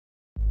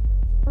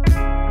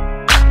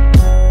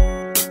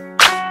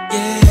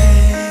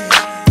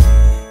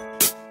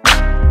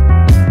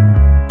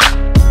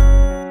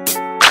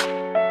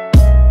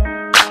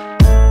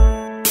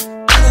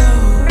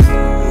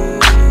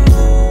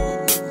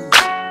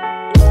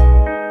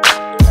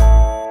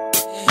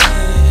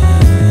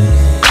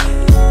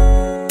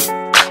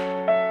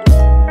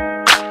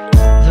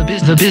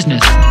the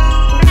business.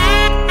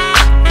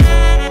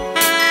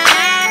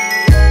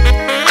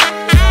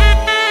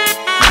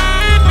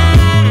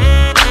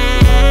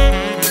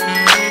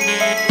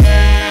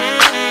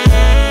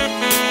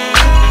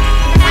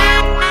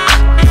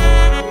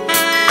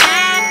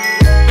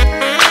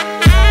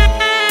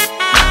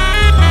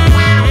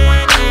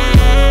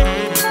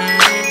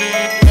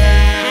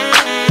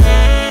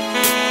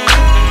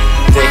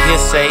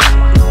 Say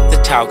the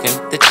talking,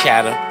 the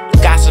chatter,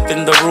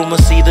 gossiping, the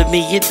rumors. See, to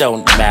me it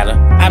don't matter.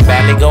 I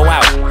barely go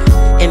out,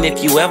 and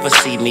if you ever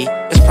see me,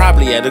 it's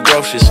probably at a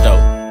grocery store,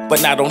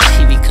 but not on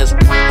TV. Cause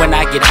when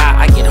I get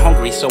high, I get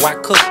hungry, so I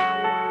cook.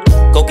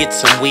 Go get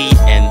some weed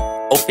and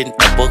open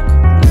a book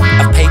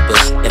of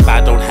papers if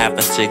I don't have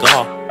a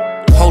cigar.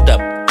 Hold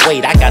up,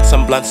 wait, I got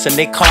some blunts in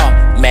their car.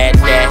 Mad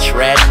Dash,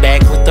 rat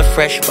bag with a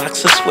fresh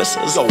box of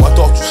Swissers. Yo, I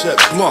thought you said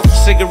blunts.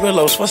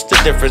 Cigarillos, what's the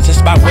difference?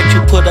 It's about what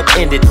you put up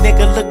in it.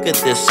 Nigga, look at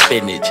this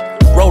spinach.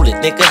 Roll it,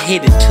 nigga,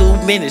 hit it.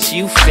 2 minutes,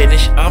 you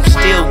finish. I'm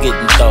still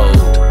getting throwed.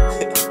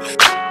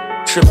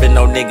 Tripping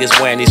on niggas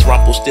wearing these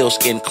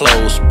Rumpelstiltskin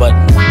clothes. But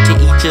to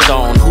each his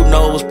own, who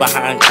knows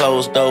behind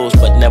closed doors.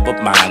 But never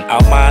mind,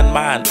 I'll mind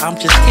mine. I'm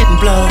just getting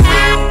blown.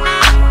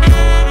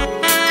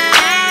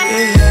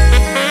 Yeah.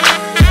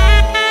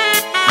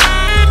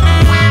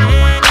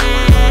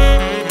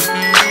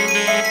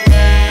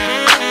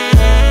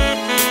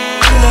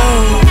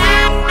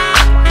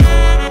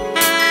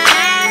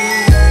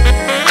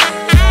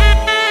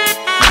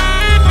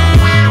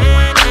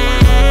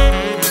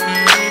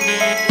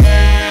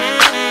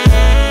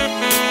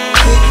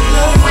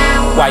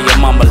 While you're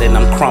mumbling,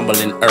 I'm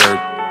crumbling herb.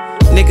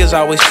 Niggas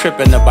always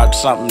tripping about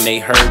something they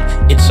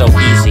heard. It's so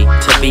easy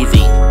to be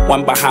the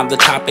one behind the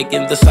topic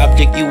in the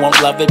subject. You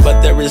won't love it, but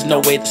there is no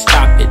way to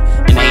stop it.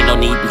 And ain't no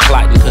need in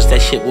plotting, cause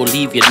that shit will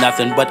leave you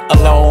nothing but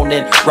alone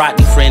and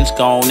rotten friends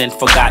gone and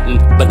forgotten.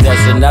 But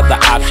there's another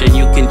option,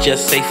 you can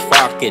just say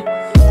fuck it.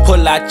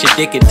 Pull out your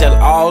dick and tell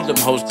all them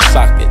hoes to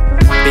suck it.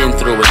 Been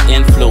through it,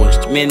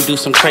 influenced, men do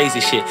some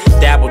crazy shit.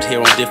 Dabbled here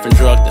on different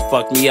drugs that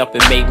fucked me up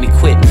and made me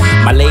quit.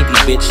 My lady,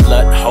 bitch,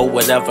 slut, hoe,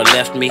 whatever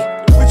left me.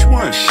 Which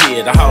one?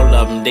 Shit, all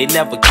of them, they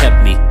never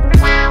kept me.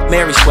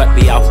 Mary swept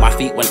me off my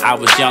feet when I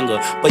was younger,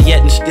 but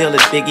yet and still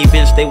at big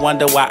events they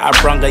wonder why I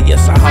brung her.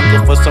 Yes, I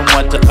hunger for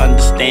someone to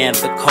understand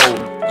the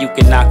code. You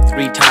can knock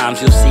 3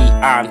 times, you'll see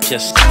I'm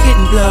just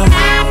getting blown.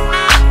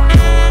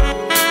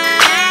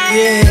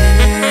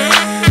 Yeah.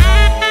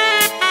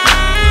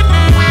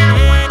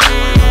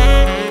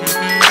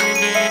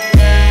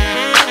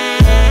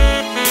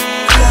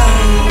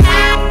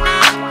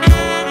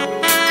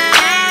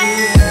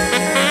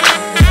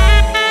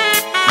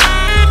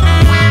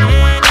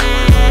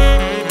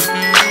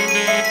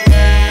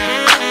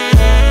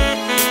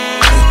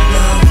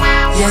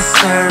 Yes,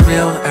 sir,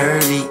 real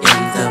early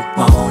in the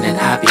morning,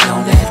 I be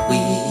on that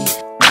weed.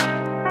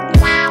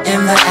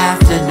 In the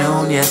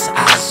afternoon, yes,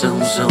 I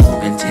zoom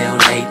until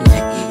late in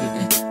the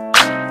evening.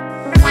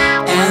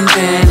 And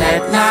then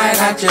at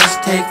night, I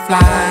just take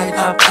flight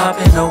up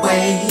and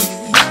away.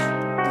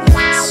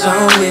 So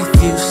if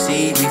you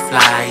see me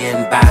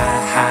flying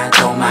by,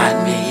 don't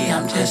mind me,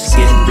 I'm just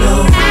getting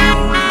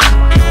blown.